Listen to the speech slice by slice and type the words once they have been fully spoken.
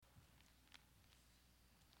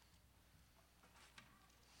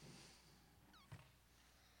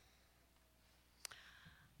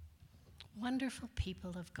Wonderful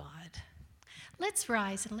people of God. Let's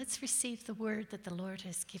rise and let's receive the word that the Lord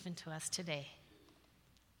has given to us today.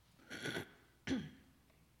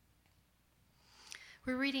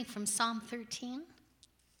 We're reading from Psalm 13.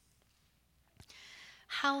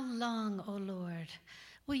 How long, O Lord,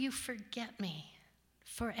 will you forget me?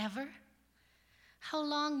 Forever? How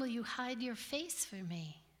long will you hide your face from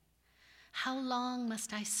me? How long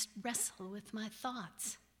must I wrestle with my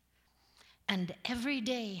thoughts? And every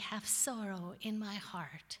day have sorrow in my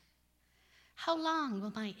heart. How long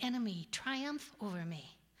will my enemy triumph over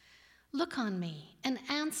me? Look on me and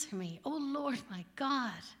answer me, O Lord my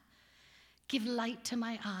God. Give light to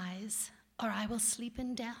my eyes, or I will sleep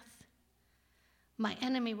in death. My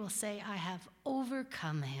enemy will say, I have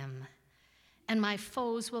overcome him, and my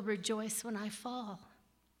foes will rejoice when I fall.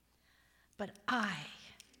 But I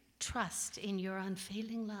trust in your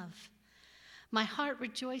unfailing love. My heart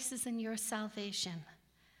rejoices in your salvation.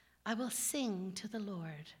 I will sing to the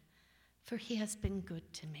Lord, for he has been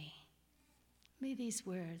good to me. May these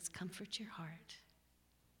words comfort your heart.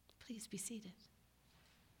 Please be seated.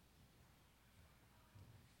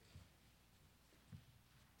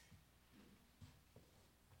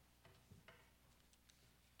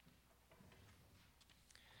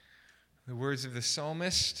 The words of the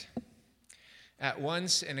psalmist, at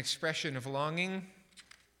once an expression of longing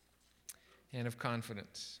and of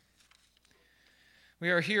confidence. We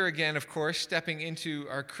are here again, of course, stepping into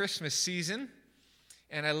our Christmas season.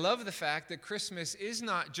 And I love the fact that Christmas is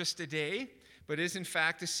not just a day, but is in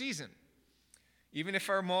fact a season. Even if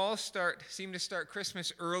our malls seem to start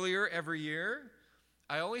Christmas earlier every year,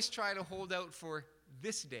 I always try to hold out for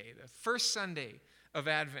this day, the first Sunday of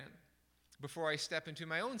Advent, before I step into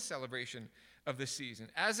my own celebration of the season.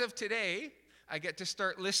 As of today, I get to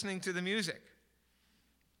start listening to the music.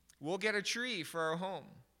 We'll get a tree for our home.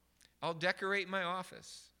 I'll decorate my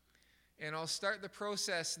office. And I'll start the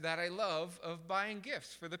process that I love of buying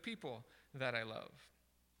gifts for the people that I love.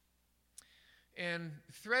 And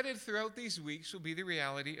threaded throughout these weeks will be the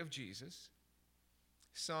reality of Jesus.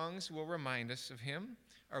 Songs will remind us of him.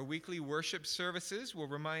 Our weekly worship services will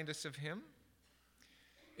remind us of him.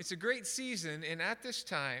 It's a great season, and at this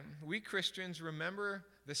time, we Christians remember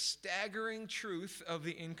the staggering truth of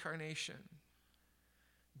the incarnation.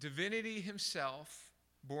 Divinity himself,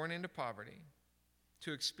 born into poverty,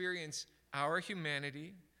 to experience our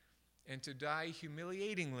humanity and to die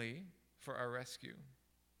humiliatingly for our rescue.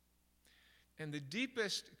 And the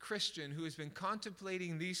deepest Christian who has been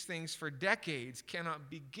contemplating these things for decades cannot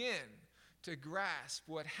begin to grasp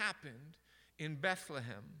what happened in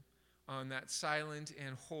Bethlehem on that silent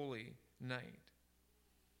and holy night.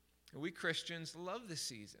 We Christians love the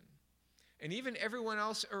season. And even everyone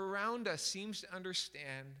else around us seems to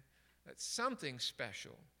understand that something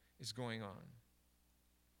special is going on.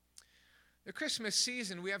 The Christmas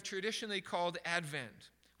season we have traditionally called Advent,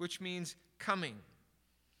 which means coming.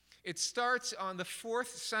 It starts on the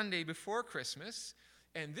fourth Sunday before Christmas,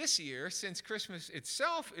 and this year, since Christmas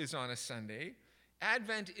itself is on a Sunday,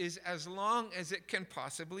 Advent is as long as it can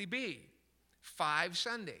possibly be. 5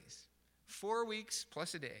 Sundays, 4 weeks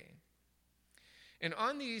plus a day. And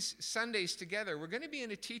on these Sundays together, we're going to be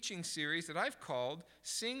in a teaching series that I've called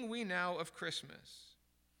Sing We Now of Christmas.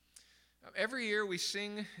 Every year we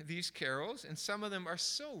sing these carols, and some of them are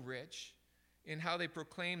so rich in how they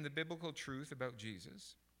proclaim the biblical truth about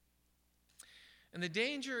Jesus. And the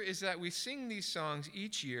danger is that we sing these songs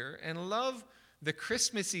each year and love the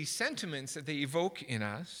Christmassy sentiments that they evoke in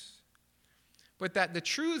us, but that the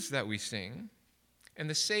truths that we sing and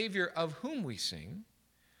the Savior of whom we sing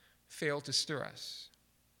fail to stir us.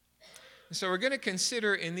 And so we're going to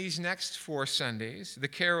consider in these next 4 Sundays the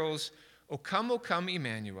carols O Come,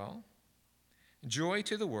 Emmanuel, Joy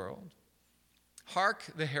to the World, Hark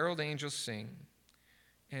the Herald Angels Sing,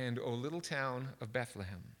 and O Little Town of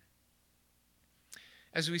Bethlehem.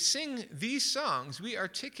 As we sing these songs, we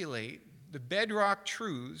articulate the bedrock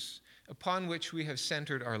truths upon which we have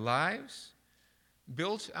centered our lives,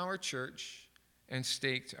 built our church, and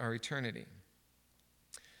staked our eternity.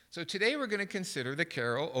 So today we're going to consider the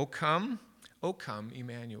carol, O Come,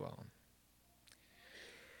 Emmanuel.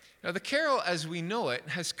 Now the carol as we know it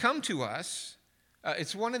has come to us.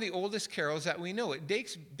 It's one of the oldest carols that we know. It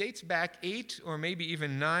dates back 8 or maybe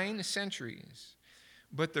even 9 centuries.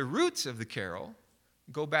 But the roots of the carol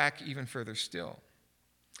go back even further still.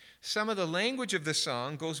 Some of the language of the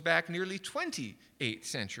song goes back nearly 28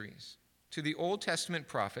 centuries to the Old Testament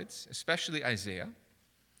prophets, especially Isaiah.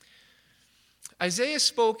 Isaiah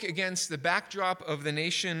spoke against the backdrop of the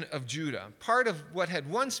nation of Judah, part of what had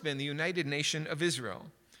once been the united nation of Israel.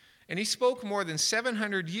 And he spoke more than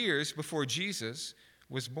 700 years before Jesus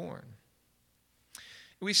was born.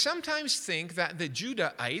 We sometimes think that the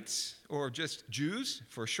Judahites, or just Jews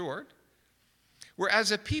for short, were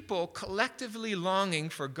as a people collectively longing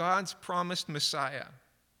for God's promised Messiah,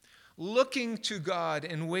 looking to God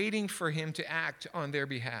and waiting for him to act on their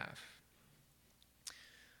behalf.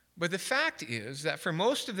 But the fact is that for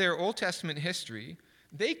most of their Old Testament history,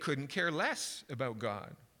 they couldn't care less about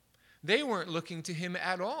God. They weren't looking to him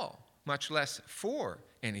at all, much less for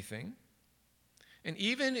anything. And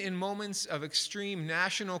even in moments of extreme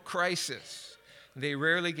national crisis, they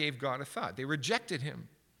rarely gave God a thought. They rejected him.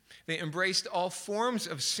 They embraced all forms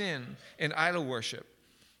of sin and idol worship.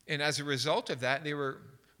 And as a result of that, they were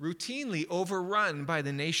routinely overrun by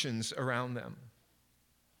the nations around them.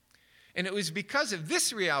 And it was because of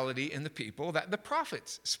this reality in the people that the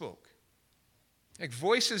prophets spoke, like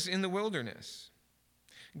voices in the wilderness.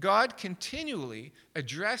 God continually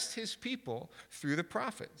addressed his people through the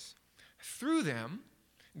prophets. Through them,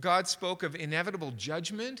 God spoke of inevitable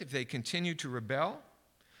judgment if they continued to rebel.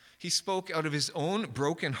 He spoke out of his own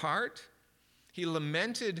broken heart. He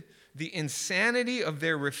lamented the insanity of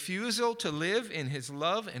their refusal to live in his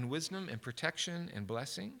love and wisdom and protection and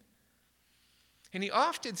blessing. And he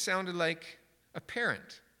often sounded like a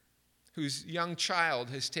parent whose young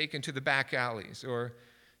child has taken to the back alleys, or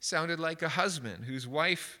sounded like a husband whose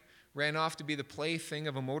wife ran off to be the plaything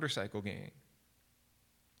of a motorcycle gang.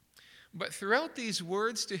 But throughout these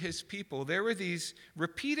words to his people, there were these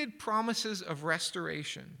repeated promises of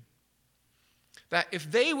restoration, that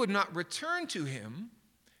if they would not return to him,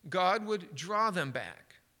 God would draw them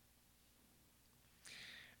back.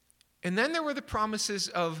 And then there were the promises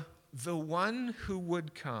of the one who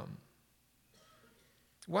would come,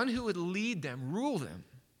 one who would lead them, rule them,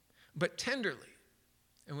 but tenderly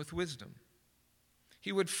and with wisdom.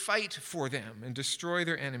 He would fight for them and destroy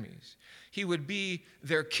their enemies. He would be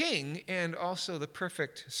their king and also the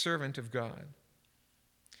perfect servant of God.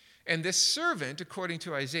 And this servant, according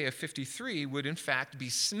to Isaiah 53, would in fact be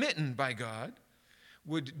smitten by God,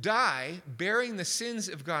 would die bearing the sins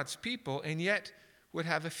of God's people, and yet would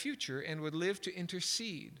have a future and would live to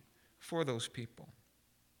intercede for those people.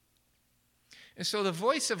 And so the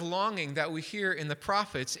voice of longing that we hear in the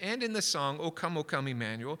prophets and in the song, O Come,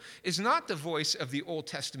 Emmanuel, is not the voice of the Old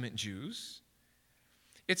Testament Jews.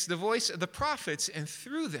 It's the voice of the prophets, and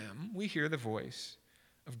through them we hear the voice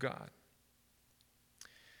of God.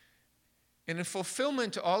 And in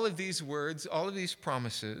fulfillment to all of these words, all of these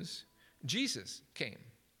promises, Jesus came,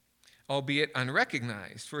 albeit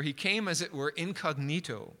unrecognized, for he came, as it were,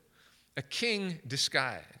 incognito, a king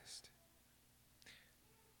disguised.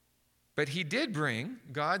 But he did bring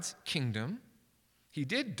God's kingdom. He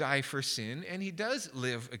did die for sin, and he does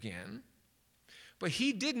live again. But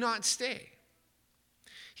he did not stay.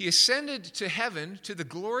 He ascended to heaven, to the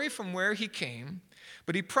glory from where he came,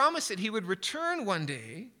 but he promised that he would return one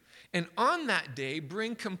day, and on that day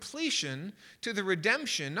bring completion to the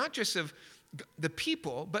redemption, not just of the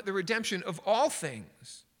people, but the redemption of all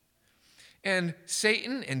things. And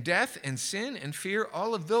Satan and death and sin and fear,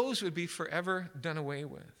 all of those would be forever done away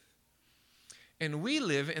with. And we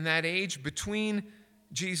live in that age between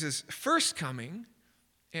Jesus' first coming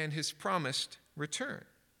and his promised return.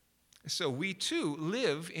 So we too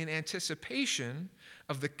live in anticipation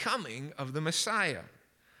of the coming of the Messiah,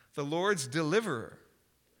 the Lord's deliverer,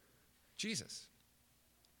 Jesus.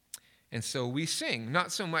 And so we sing,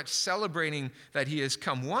 not so much celebrating that he has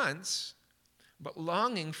come once, but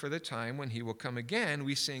longing for the time when he will come again.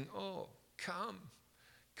 We sing, oh,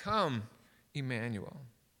 come, Emmanuel,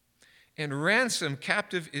 and ransom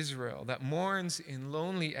captive Israel that mourns in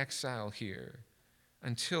lonely exile here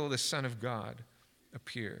until the Son of God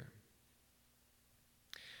appear.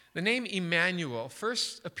 The name Emmanuel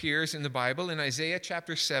first appears in the Bible in Isaiah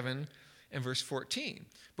chapter 7 and verse 14.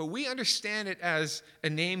 But we understand it as a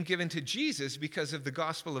name given to Jesus because of the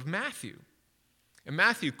Gospel of Matthew. And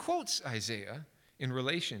Matthew quotes Isaiah in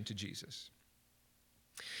relation to Jesus.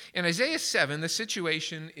 In Isaiah 7, the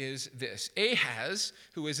situation is this. Ahaz,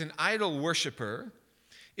 who is an idol worshiper,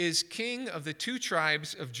 is king of the 2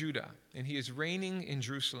 tribes of Judah, and he is reigning in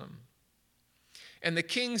Jerusalem. And the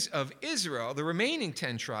kings of Israel, the remaining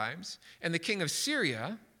 10 tribes, and the king of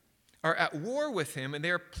Syria are at war with him, and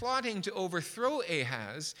they are plotting to overthrow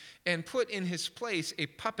Ahaz and put in his place a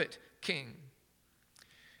puppet king.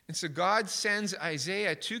 And so God sends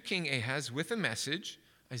Isaiah to King Ahaz with a message,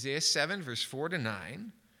 Isaiah 7, verse 4 to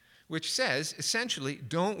 9, which says, essentially,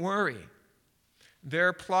 don't worry.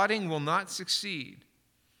 Their plotting will not succeed.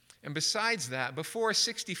 And besides that, before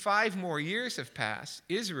 65 more years have passed,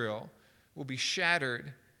 Israel will be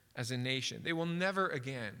shattered as a nation. They will never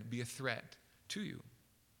again be a threat to you.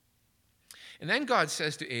 And then God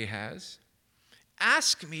says to Ahaz,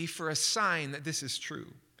 Ask me for a sign that this is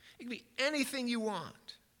true. It can be anything you want.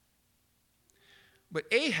 But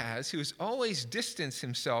Ahaz, who has always distanced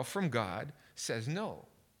himself from God, says no.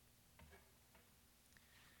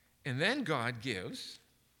 And then God gives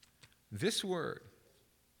this word.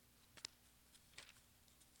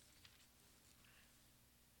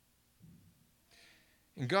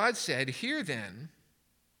 And God said, "Hear then,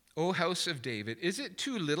 O house of David, is it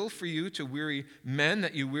too little for you to weary men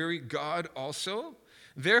that you weary God also?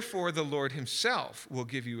 Therefore the Lord himself will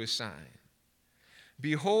give you a sign.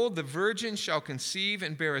 Behold, the virgin shall conceive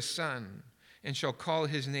and bear a son, and shall call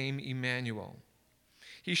his name Emmanuel.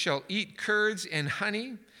 He shall eat curds and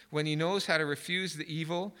honey when he knows how to refuse the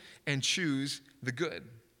evil and choose the good.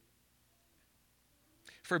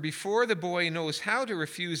 For before the boy knows how to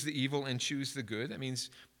refuse the evil and choose the good," that means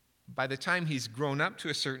by the time he's grown up to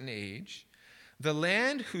a certain age, "the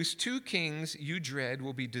land whose 2 kings you dread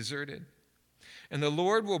will be deserted. And the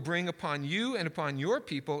Lord will bring upon you and upon your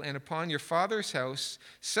people and upon your father's house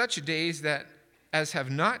such days that as have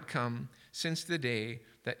not come since the day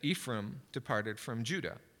that Ephraim departed from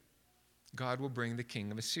Judah." God will bring the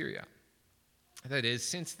king of Assyria. That is,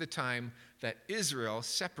 since the time that Israel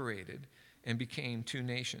separated and became 2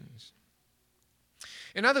 nations.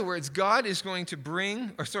 In other words, God declares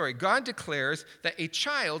that a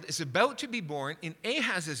child is about to be born in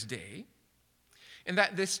Ahaz's day, and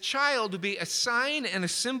that this child will be a sign and a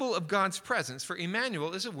symbol of God's presence. For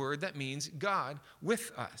Emmanuel is a word that means God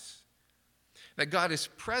with us. That God is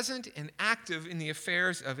present and active in the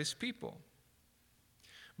affairs of his people.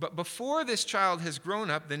 But before this child has grown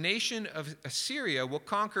up, the nation of Assyria will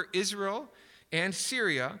conquer Israel and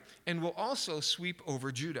Syria and will also sweep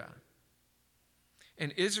over Judah.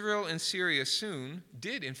 And Israel and Syria soon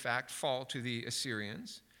did, in fact, fall to the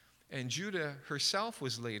Assyrians, and Judah herself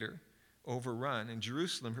was later overrun, and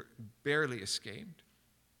Jerusalem barely escaped.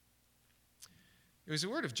 It was a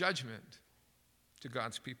word of judgment to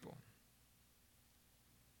God's people.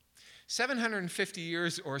 750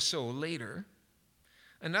 years or so later,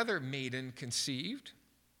 another maiden conceived,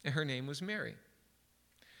 and her name was Mary.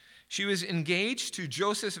 She was engaged to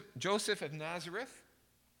Joseph of Nazareth,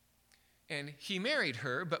 and he married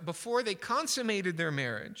her, but before they consummated their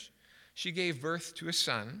marriage, she gave birth to a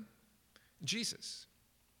son, Jesus,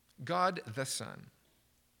 God the Son.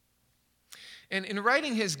 And in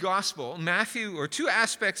writing his gospel, Matthew, or 2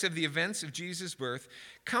 aspects of the events of Jesus' birth,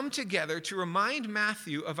 come together to remind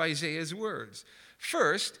Matthew of Isaiah's words.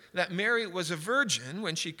 First, that Mary was a virgin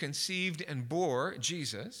when she conceived and bore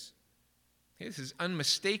Jesus. This is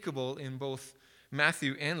unmistakable in both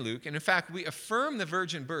Matthew and Luke. And in fact, we affirm the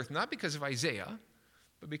virgin birth not because of Isaiah,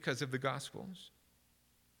 but because of the Gospels.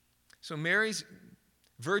 So Mary's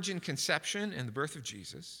virgin conception and the birth of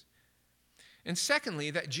Jesus. And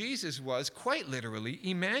secondly, that Jesus was quite literally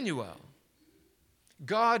Emmanuel,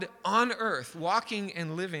 God on earth, walking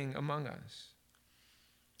and living among us.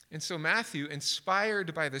 And so Matthew,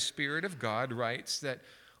 inspired by the Spirit of God, writes that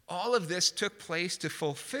all of this took place to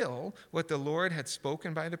fulfill what the Lord had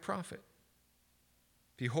spoken by the prophet.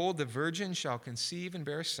 "Behold, the virgin shall conceive and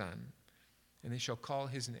bear a son, and they shall call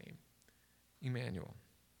his name Emmanuel."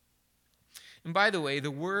 And by the way,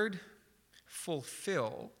 the word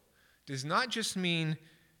fulfill does not just mean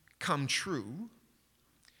come true,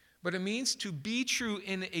 but it means to be true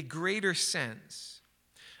in a greater sense.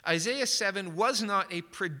 Isaiah 7 was not a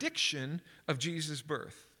prediction of Jesus'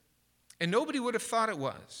 birth, and nobody would have thought it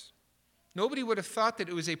was. Nobody would have thought that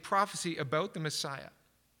it was a prophecy about the Messiah.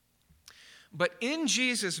 But in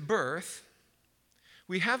Jesus' birth,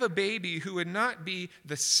 we have a baby who would not be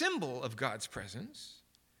the symbol of God's presence,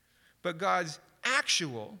 but God's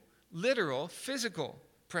actual, literal, physical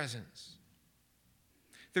presence.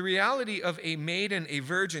 The reality of a maiden, a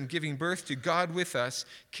virgin, giving birth to God with us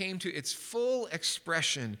came to its full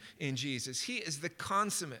expression in Jesus. He is the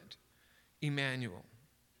consummate Emmanuel.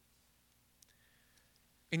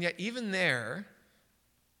 And yet, even there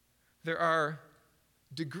are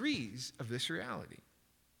degrees of this reality.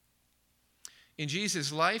 In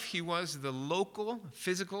Jesus' life, he was the local,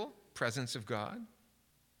 physical presence of God.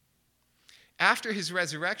 After his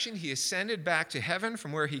resurrection, he ascended back to heaven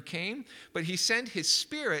from where he came, but he sent his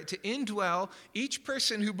Spirit to indwell each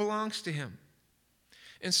person who belongs to him.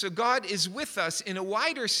 And so God is with us in a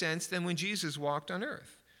wider sense than when Jesus walked on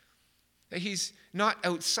earth. That he's not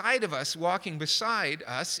outside of us, walking beside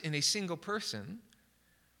us in a single person,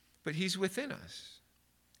 but he's within us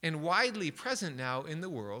and widely present now in the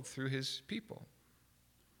world through his people.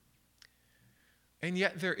 And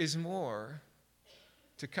yet there is more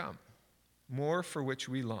to come. More for which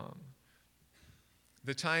we long.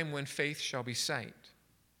 The time when faith shall be sight.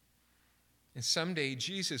 And someday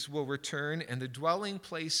Jesus will return and the dwelling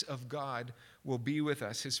place of God will be with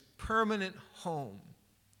us. His permanent home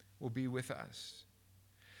will be with us.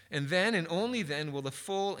 And then and only then will the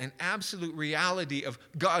full and absolute reality of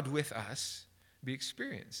God with us be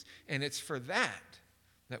experienced. And it's for that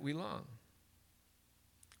we long.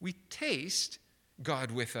 We taste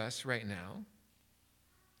God with us right now.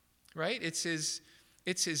 Right? It's his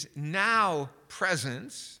now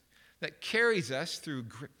presence that carries us through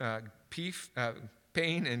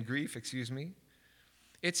pain and grief,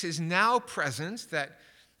 It's his now presence that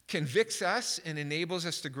convicts us and enables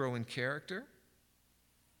us to grow in character.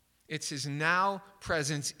 It's his now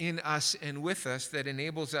presence in us and with us that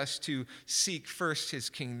enables us to seek first his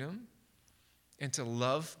kingdom and to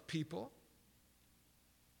love people.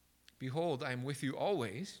 Behold, I am with you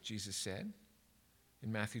always, Jesus said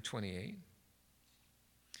in Matthew 28.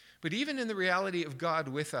 But even in the reality of God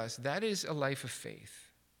with us, that is a life of faith.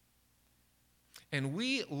 And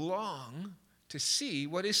we long to see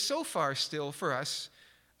what is so far still for us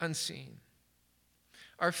unseen.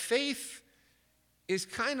 Our faith is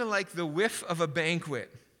kind of like the whiff of a banquet,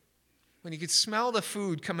 when you could smell the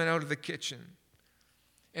food coming out of the kitchen.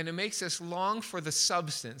 And it makes us long for the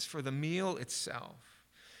substance, for the meal itself.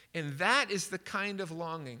 And that is the kind of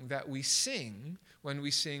longing that we sing when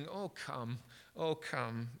we sing, "O come,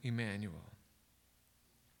 Emmanuel."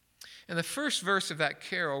 And the first verse of that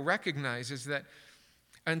carol recognizes that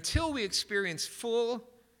until we experience full,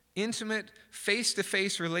 intimate,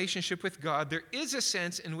 face-to-face relationship with God, there is a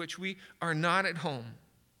sense in which we are not at home.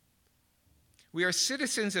 We are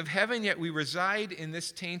citizens of heaven, yet we reside in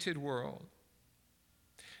this tainted world.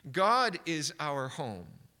 God is our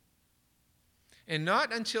home. And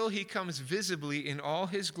not until he comes visibly in all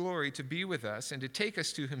his glory to be with us and to take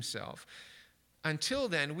us to himself, until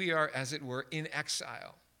then we are, as it were, in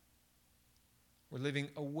exile. We're living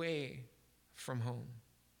away from home.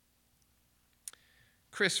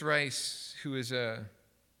 Chris Rice, who is a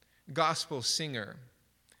gospel singer,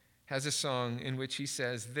 has a song in which he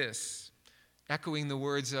says this, echoing the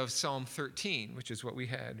words of Psalm 13, which is what we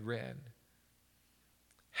had read.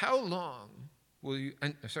 How long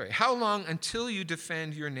until you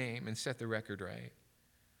defend your name and set the record right?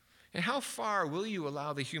 And how far will you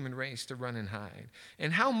allow the human race to run and hide?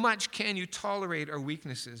 And how much can you tolerate our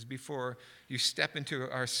weaknesses before you step into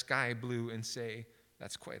our sky blue and say,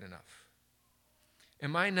 that's quite enough?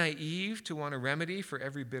 Am I naive to want a remedy for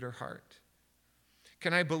every bitter heart?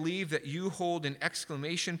 Can I believe that you hold an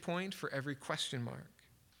exclamation point for every question mark?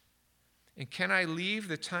 And can I leave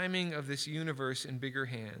the timing of this universe in bigger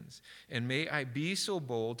hands? And may I be so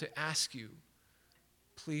bold to ask you,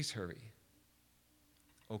 please hurry.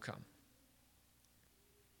 O come.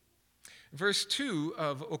 Verse 2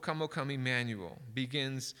 of O come, Emmanuel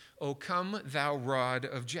begins, O come, thou rod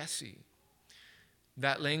of Jesse.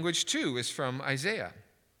 That language, too, is from Isaiah,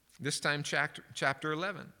 this time chapter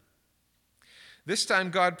 11. This time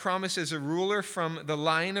God promises a ruler from the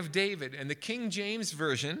line of David, and the King James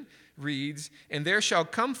Version reads, and there shall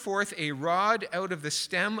come forth a rod out of the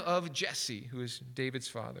stem of Jesse, who is David's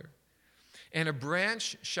father, and a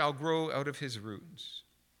branch shall grow out of his roots.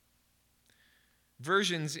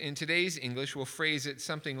 Versions in today's English will phrase it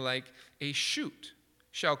something like, a shoot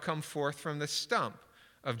shall come forth from the stump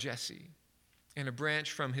of Jesse, and a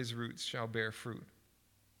branch from his roots shall bear fruit.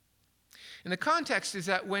 And the context is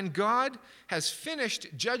that when God has finished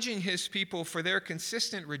judging his people for their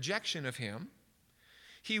consistent rejection of him,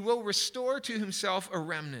 he will restore to himself a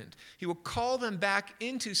remnant. He will call them back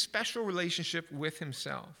into special relationship with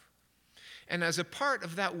himself. And as a part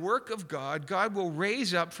of that work of God, God will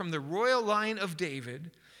raise up from the royal line of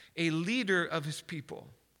David a leader of his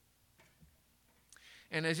people.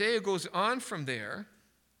 And Isaiah goes on from there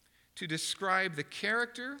to describe the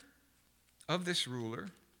character of this ruler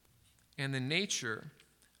and the nature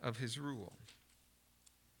of his rule.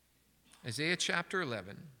 Isaiah chapter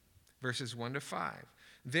 11, verses 1 to 5.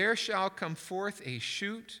 There shall come forth a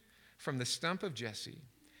shoot from the stump of Jesse,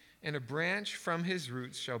 and a branch from his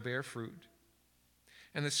roots shall bear fruit.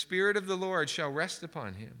 And the Spirit of the Lord shall rest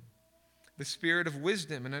upon him, the Spirit of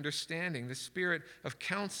wisdom and understanding, the Spirit of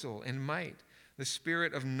counsel and might, the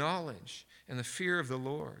Spirit of knowledge and the fear of the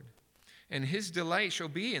Lord. And his delight shall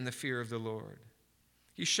be in the fear of the Lord.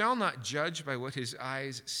 He shall not judge by what his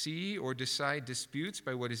eyes see or decide disputes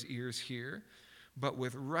by what his ears hear, but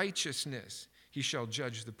with righteousness he shall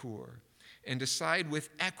judge the poor and decide with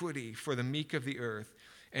equity for the meek of the earth.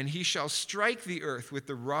 And he shall strike the earth with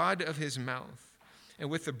the rod of his mouth, and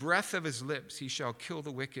with the breath of his lips he shall kill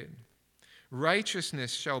the wicked.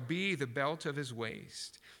 Righteousness shall be the belt of his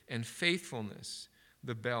waist, and faithfulness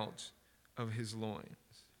the belt of his loins.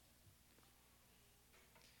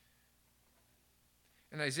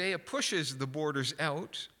 And Isaiah pushes the borders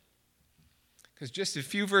out, because just a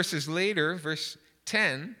few verses later, verse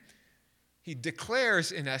 10, he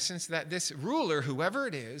declares, in essence, that this ruler, whoever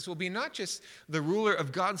it is, will be not just the ruler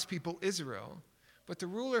of God's people, Israel, but the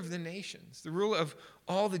ruler of the nations, the ruler of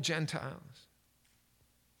all the Gentiles.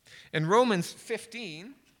 In Romans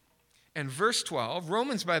 15 and verse 12,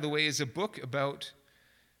 Romans, by the way, is a book about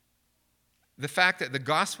the fact that the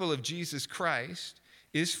gospel of Jesus Christ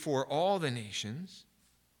is for all the nations.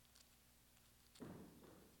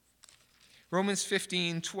 Romans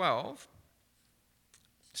 15:12,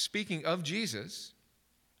 speaking of Jesus,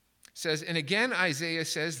 says, and again Isaiah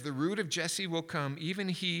says, the root of Jesse will come, even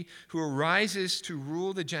he who arises to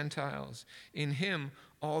rule the Gentiles. In him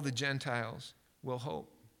all the Gentiles will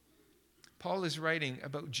hope. Paul is writing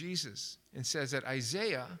about Jesus and says that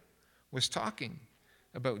Isaiah was talking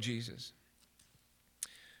about Jesus.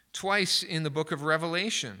 Twice in the book of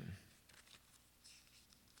Revelation,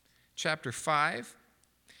 chapter 5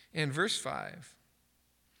 and verse 5.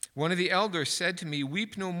 One of the elders said to me,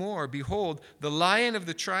 weep no more. Behold, the Lion of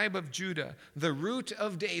the tribe of Judah, the Root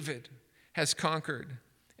of David, has conquered,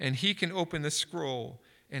 and he can open the scroll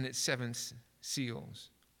and its 7 seals.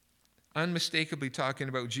 Unmistakably talking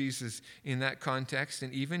about Jesus in that context,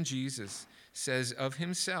 and even Jesus says of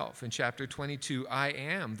himself in chapter 22, I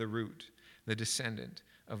am the root, the descendant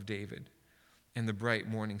of David, and the bright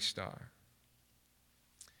morning star.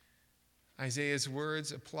 Isaiah's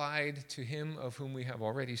words applied to him of whom we have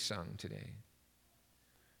already sung today.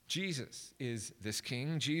 Jesus is this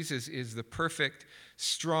king. Jesus is the perfect,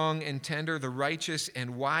 strong and tender, the righteous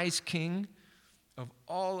and wise king of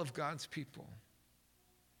all of God's people.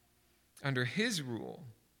 Under his rule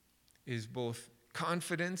is both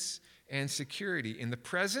confidence and security in the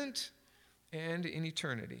present and in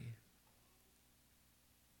eternity.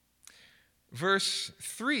 Verse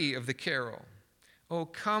 3 of the carol, O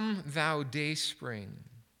come thou dayspring.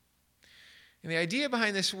 And the idea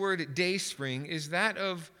behind this word dayspring is that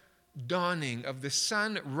of dawning, of the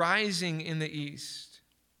sun rising in the east.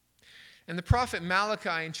 And the prophet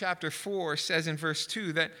Malachi in chapter 4 says in verse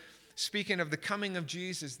 2 that, speaking of the coming of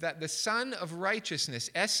Jesus, that the Son of Righteousness,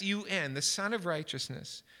 S-U-N, the Son of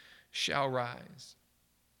Righteousness, shall rise.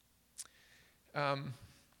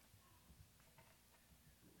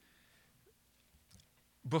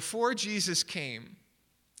 Before Jesus came,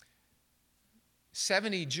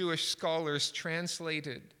 70 Jewish scholars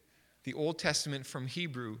translated the Old Testament from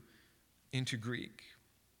Hebrew into Greek.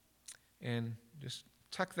 And just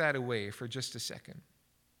tuck that away for just a second.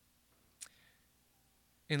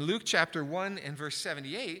 In Luke chapter 1 and verse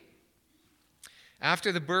 78,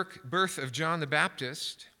 after the birth of John the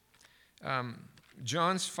Baptist,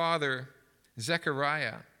 John's father,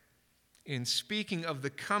 Zechariah, in speaking of the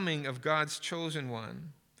coming of God's chosen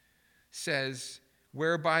one, says,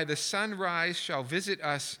 whereby the sunrise shall visit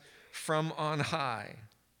us from on high.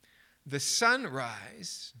 The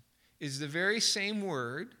sunrise is the very same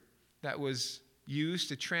word that was used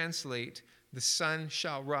to translate the sun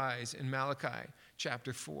shall rise in Malachi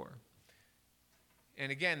chapter 4.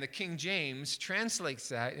 And again, the King James translates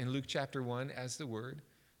that in Luke chapter 1 as the word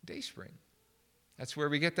dayspring. That's where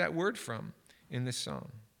we get that word from in this song.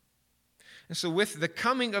 And so with the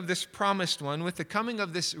coming of this promised one, with the coming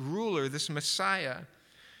of this ruler, this Messiah,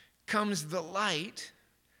 comes the light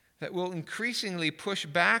that will increasingly push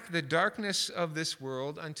back the darkness of this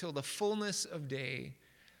world until the fullness of day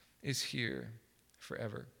is here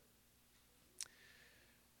forever.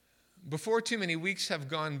 Before too many weeks have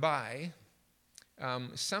gone by,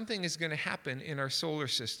 something is going to happen in our solar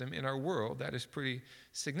system, in our world, that is pretty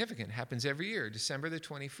significant. It happens every year, December the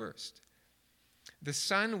 21st. The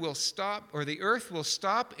sun will stop, or the earth will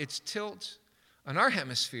stop its tilt on our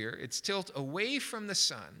hemisphere, its tilt away from the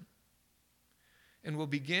sun, and will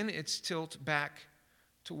begin its tilt back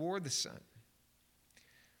toward the sun.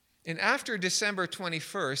 And after December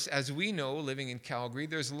 21st, as we know, living in Calgary,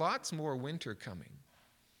 there's lots more winter coming.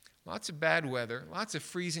 Lots of bad weather, lots of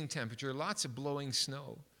freezing temperature, lots of blowing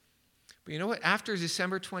snow. But you know what? After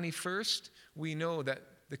December 21st, we know that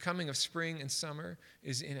the coming of spring and summer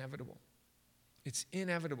is inevitable. It's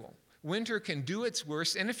inevitable. Winter can do its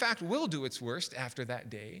worst, and in fact will do its worst after that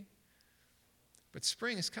day. But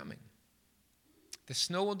spring is coming. The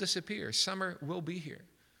snow will disappear. Summer will be here.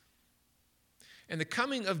 And the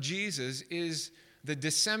coming of Jesus is the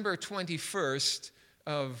December 21st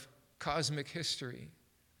of cosmic history.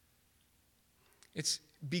 It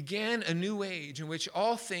began a new age in which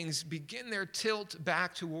all things begin their tilt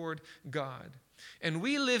back toward God. And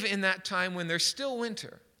we live in that time when there's still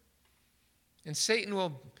winter. And Satan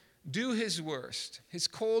will do his worst, his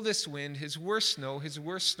coldest wind, his worst snow, his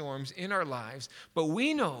worst storms in our lives. But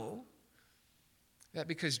we know that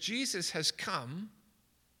because Jesus has come,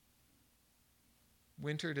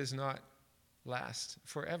 winter does not last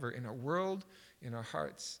forever in our world, in our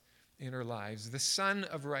hearts, in our lives. The Son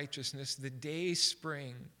of Righteousness, the day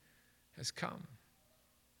spring, has come.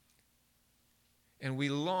 And we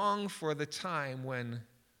long for the time when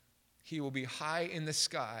he will be high in the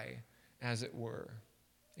sky, as it were,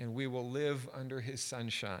 and we will live under his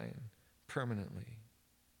sunshine permanently.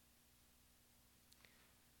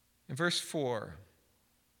 In verse 4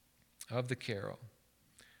 of the carol,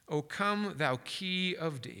 O come, thou key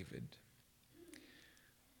of David.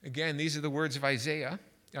 Again, these are the words of Isaiah,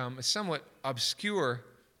 a somewhat obscure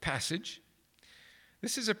passage.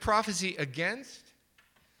 This is a prophecy against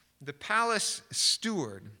the palace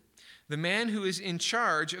steward, the man who is in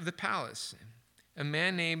charge of the palace, a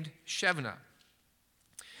man named Shebna.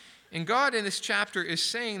 And God in this chapter is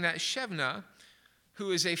saying that Shebna,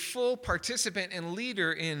 who is a full participant and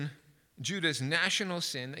leader in Judah's national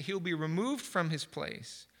sin, that he'll be removed from his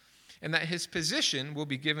place, and that his position will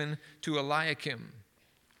be given to Eliakim,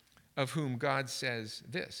 of whom God says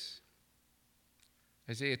this.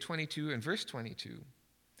 Isaiah 22 and verse 22.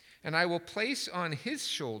 And I will place on his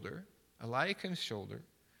shoulder, Eliakim's shoulder,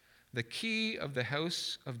 the key of the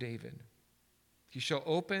house of David. He shall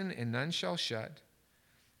open and none shall shut,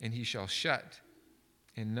 and he shall shut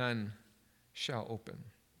and none shall open.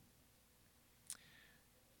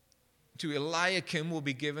 To Eliakim will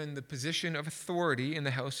be given the position of authority in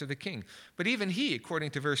the house of the king. But even he,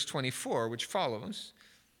 according to verse 24, which follows,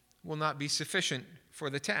 will not be sufficient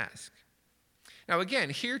for the task. Now again,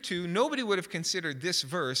 here too, nobody would have considered this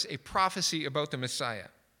verse a prophecy about the Messiah.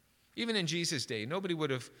 Even in Jesus' day, nobody would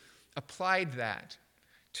have applied that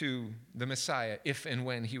to the Messiah if and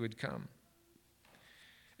when he would come.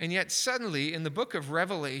 And yet suddenly in the book of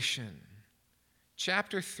Revelation,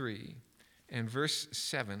 chapter 3 and verse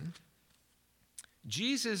 7,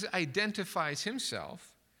 Jesus identifies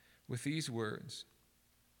himself with these words.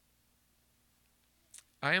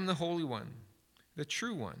 I am the Holy One, the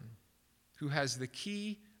true one, who has the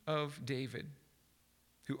key of David,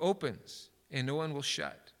 who opens and no one will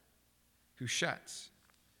shut, who shuts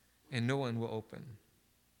and no one will open.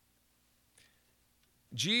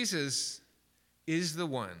 Jesus is the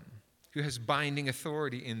one who has binding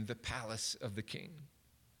authority in the palace of the king.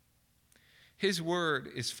 His word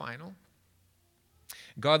is final.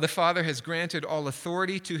 God the Father has granted all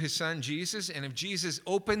authority to his Son Jesus, and if Jesus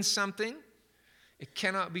opens something, it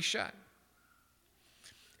cannot be shut.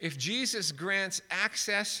 If Jesus grants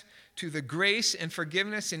access to the grace and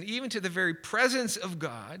forgiveness and even to the very presence of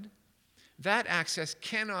God, that access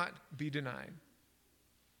cannot be denied.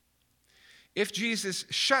 If Jesus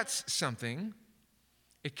shuts something,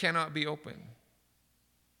 it cannot be opened.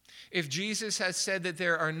 If Jesus has said that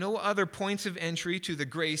there are no other points of entry to the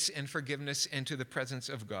grace and forgiveness and to the presence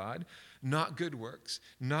of God, not good works,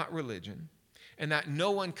 not religion, and that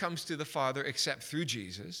no one comes to the Father except through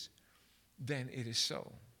Jesus, then it is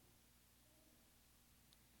so.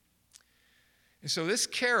 And so this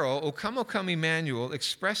carol, O Come, Emmanuel,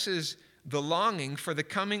 expresses the longing for the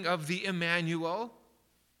coming of the Emmanuel,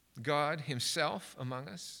 God himself among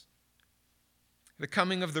us, the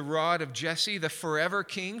coming of the rod of Jesse, the forever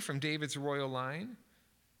king from David's royal line,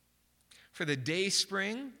 for the day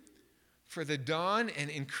spring, for the dawn and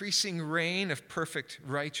increasing reign of perfect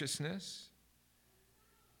righteousness,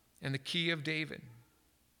 and the key of David,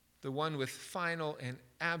 the one with final and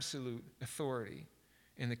absolute authority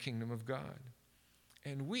in the kingdom of God.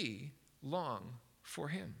 And we long for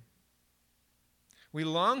him. We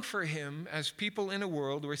long for him as people in a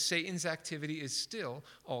world where Satan's activity is still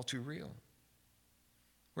all too real,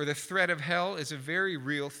 where the threat of hell is a very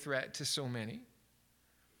real threat to so many,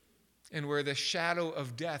 and where the shadow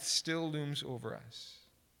of death still looms over us.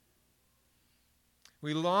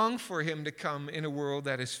 We long for him to come in a world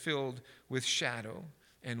that is filled with shadow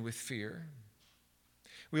and with fear.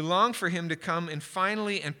 We long for him to come and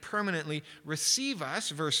finally and permanently receive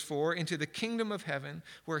us, verse 4, into the kingdom of heaven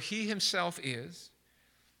where he himself is,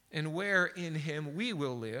 and where in him we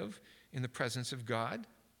will live in the presence of God,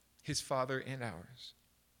 his Father and ours.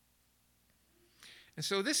 And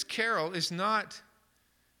so this carol is not,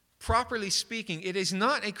 properly speaking, it is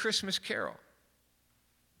not a Christmas carol.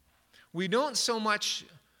 We don't so much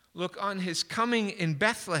look on his coming in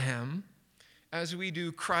Bethlehem as we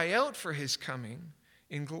do cry out for his coming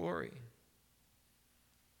in glory.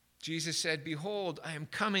 Jesus said, "Behold, I am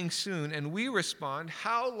coming soon." And we respond,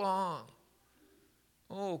 "How long?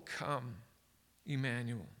 Oh, come,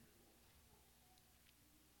 Emmanuel."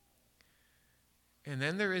 And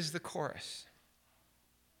then there is the chorus.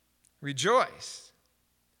 Rejoice,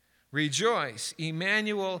 rejoice,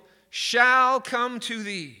 Emmanuel shall come to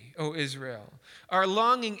thee, O Israel. Our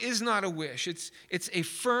longing is not a wish. It's a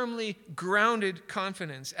firmly grounded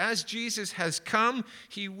confidence. As Jesus has come,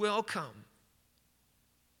 he will come.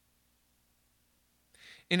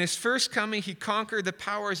 In his first coming, he conquered the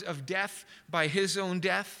powers of death by his own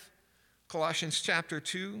death, Colossians chapter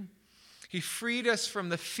 2. He freed us from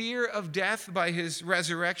the fear of death by his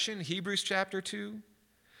resurrection, Hebrews chapter 2.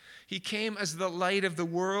 He came as the light of the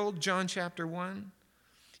world, John chapter 1.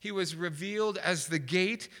 He was revealed as the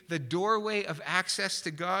gate, the doorway of access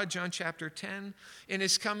to God, John chapter 10. In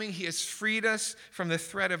his coming, he has freed us from the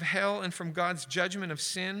threat of hell and from God's judgment of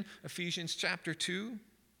sin, Ephesians chapter 2.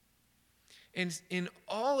 And in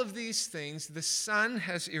all of these things, the sun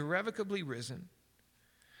has irrevocably risen.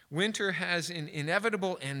 Winter has an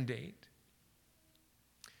inevitable end date.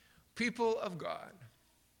 People of God,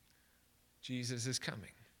 Jesus is coming.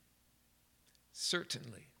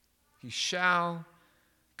 Certainly, he shall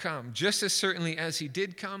come. Just as certainly as he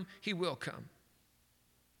did come, he will come.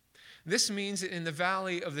 This means that in the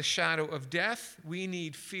valley of the shadow of death, we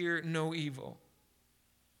need fear no evil,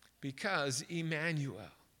 because Emmanuel,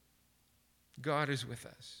 God is with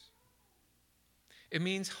us. It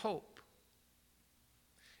means hope.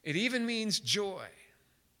 It even means joy,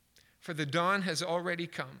 for the dawn has already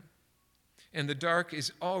come, and the dark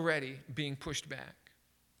is already being pushed back.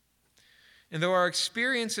 And though our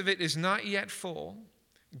experience of it is not yet full,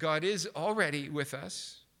 God is already with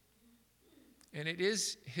us, and it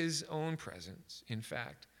is his own presence, in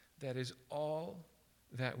fact, that is all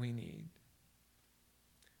that we need.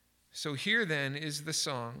 So here then is the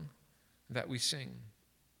song that we sing.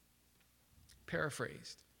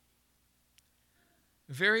 Paraphrased.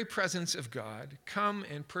 Very presence of God, come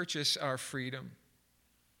and purchase our freedom.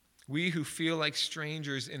 We who feel like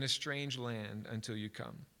strangers in a strange land until you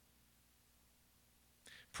come.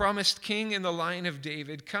 Promised King in the line of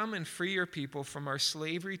David, come and free your people from our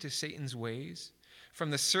slavery to Satan's ways, from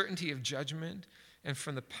the certainty of judgment, and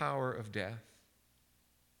from the power of death.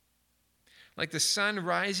 Like the sun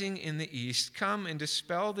rising in the east, come and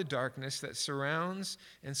dispel the darkness that surrounds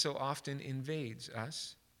and so often invades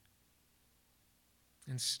us.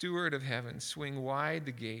 And Steward of heaven, swing wide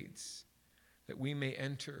the gates that we may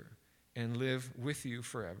enter and live with you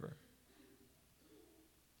forever.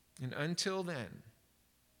 And until then,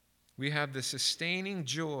 we have the sustaining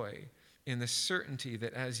joy in the certainty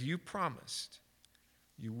that as you promised,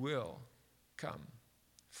 you will come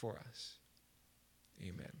for us.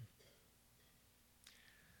 Amen.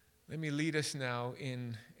 Let me lead us now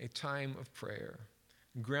in a time of prayer,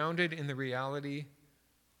 grounded in the reality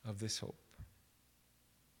of this hope.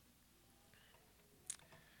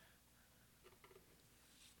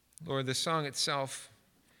 Lord, the song itself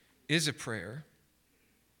is a prayer.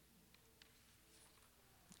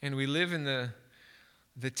 And we live in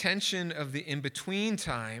the tension of the in-between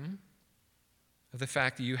time of the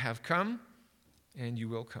fact that you have come and you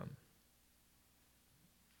will come.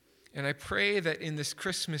 And I pray that in this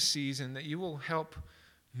Christmas season that you will help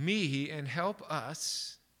me and help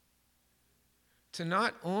us to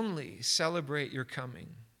not only celebrate your coming.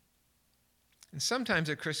 And sometimes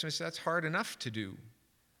at Christmas that's hard enough to do.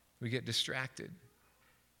 We get distracted.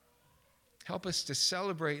 Help us to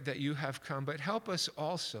celebrate that you have come, but help us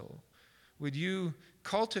also. Would you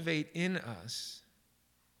cultivate in us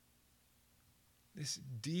this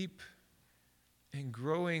deep and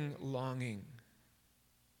growing longing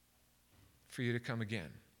for you to come again,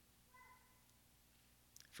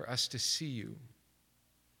 for us to see you,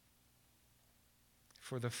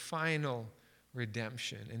 for the final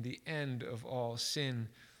redemption and the end of all sin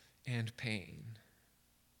and pain.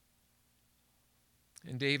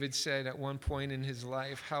 And David said at one point in his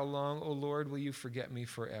life, how long, O Lord, will you forget me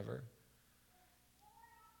forever?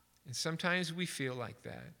 And sometimes we feel like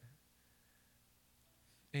that.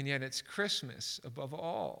 And yet it's Christmas, above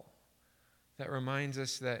all, that reminds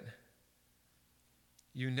us that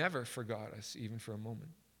you never forgot us, even for a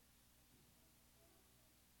moment.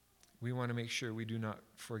 We want to make sure we do not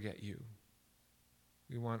forget you.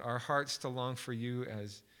 We want our hearts to long for you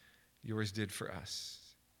as yours did for us.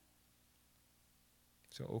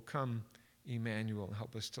 So, O come, Emmanuel, and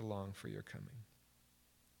help us to long for your coming.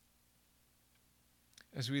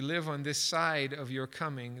 As we live on this side of your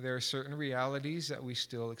coming, there are certain realities that we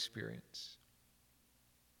still experience.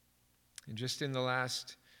 And just in the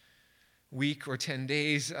last week or 10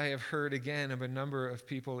 days, I have heard again of a number of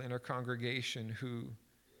people in our congregation who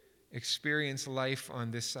experience life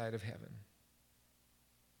on this side of heaven.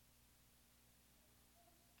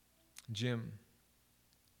 Jim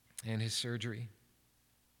and his surgery.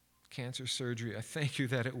 cancer surgery. I thank you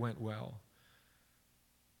that it went well.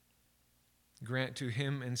 Grant to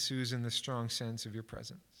him and Susan the strong sense of your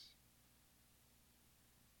presence.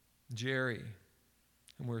 Jerry,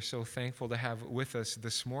 whom we're so thankful to have with us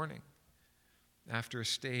this morning after a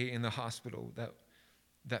stay in the hospital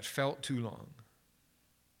that felt too long.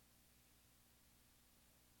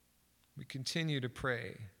 We continue to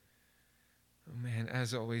pray. Oh man,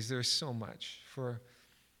 as always, there's so much for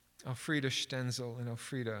Elfrieda Stenzel and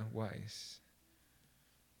Elfrieda Weiss,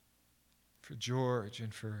 for George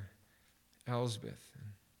and for Elsbeth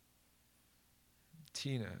and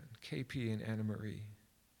Tina, and KP and Anna Marie.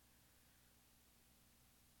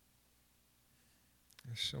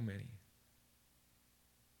 There's so many.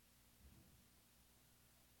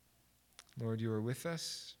 Lord, you are with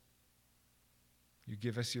us. You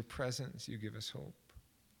give us your presence. You give us hope.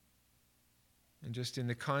 And just in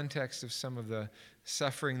the context of some of the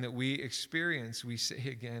suffering that we experience, we say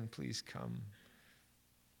again, please come.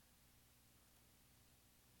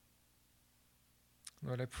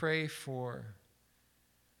 Lord, I pray for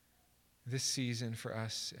this season for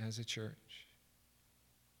us as a church,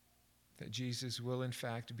 that Jesus will in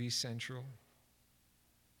fact be central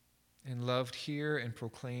and loved here and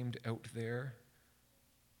proclaimed out there.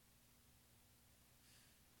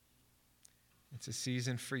 It's a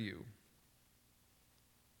season for you.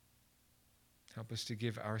 Help us to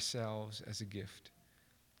give ourselves as a gift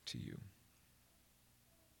to you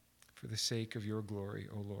for the sake of your glory,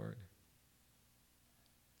 O Lord.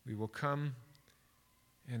 We will come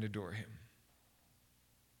and adore him.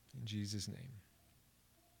 In Jesus' name,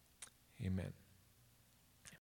 amen.